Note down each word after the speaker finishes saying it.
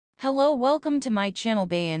Hello, welcome to my channel.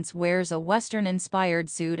 Beyoncé wears a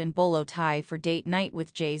Western-inspired suit and bolo tie for date night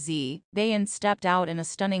with Jay-Z. Beyoncé stepped out in a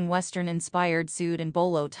stunning Western-inspired suit and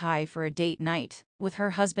bolo tie for a date night with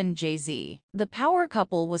her husband Jay-Z. The power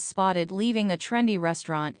couple was spotted leaving a trendy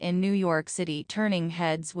restaurant in New York City, turning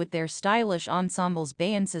heads with their stylish ensembles.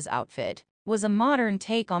 Beyoncé's outfit was a modern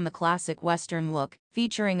take on the classic Western look,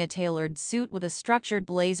 featuring a tailored suit with a structured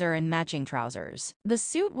blazer and matching trousers. The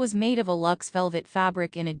suit was made of a luxe velvet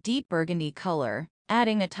fabric in a deep burgundy color,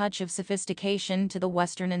 adding a touch of sophistication to the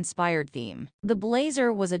Western-inspired theme. The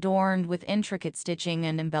blazer was adorned with intricate stitching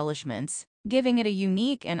and embellishments, giving it a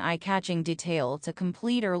unique and eye-catching detail to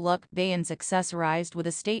complete her look. Beyoncé accessorized with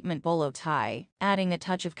a statement bolo tie, adding a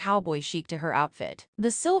touch of cowboy chic to her outfit. The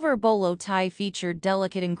silver bolo tie featured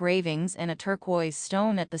delicate engravings and a turquoise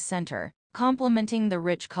stone at the center, complementing the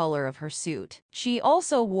rich color of her suit. She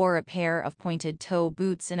also wore a pair of pointed-toe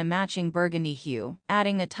boots in a matching burgundy hue,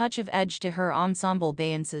 adding a touch of edge to her ensemble.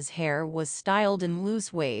 Beyoncé's hair was styled in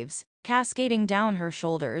loose waves, cascading down her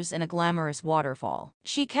shoulders in a glamorous waterfall.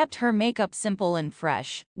 She kept her makeup simple and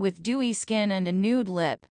fresh, with dewy skin and a nude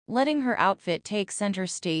lip, letting her outfit take center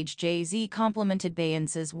stage. Jay-Z complimented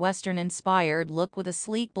Beyoncé's Western-inspired look with a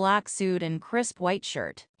sleek black suit and crisp white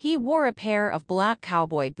shirt. He wore a pair of black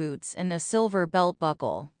cowboy boots and a silver belt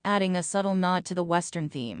buckle, adding a subtle nod to the Western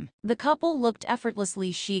theme. The couple looked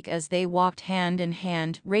effortlessly chic as they walked hand in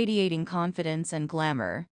hand, radiating confidence and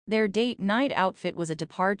glamour. Their date night outfit was a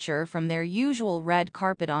departure from their usual red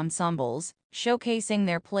carpet ensembles, showcasing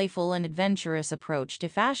their playful and adventurous approach to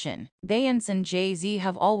fashion. Beyoncé and Jay-Z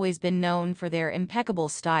have always been known for their impeccable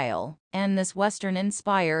style, and this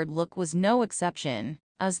Western-inspired look was no exception,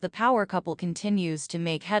 as the power couple continues to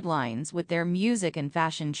make headlines with their music and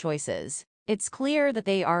fashion choices. It's clear that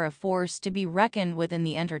they are a force to be reckoned with in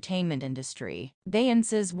the entertainment industry.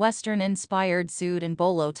 Beyoncé's Western-inspired suit and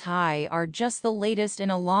bolo tie are just the latest in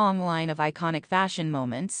a long line of iconic fashion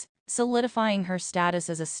moments, solidifying her status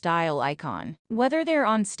as a style icon. Whether they're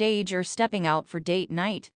on stage or stepping out for date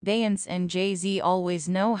night, Beyoncé and Jay-Z always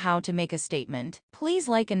know how to make a statement. Please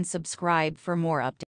like and subscribe for more updates.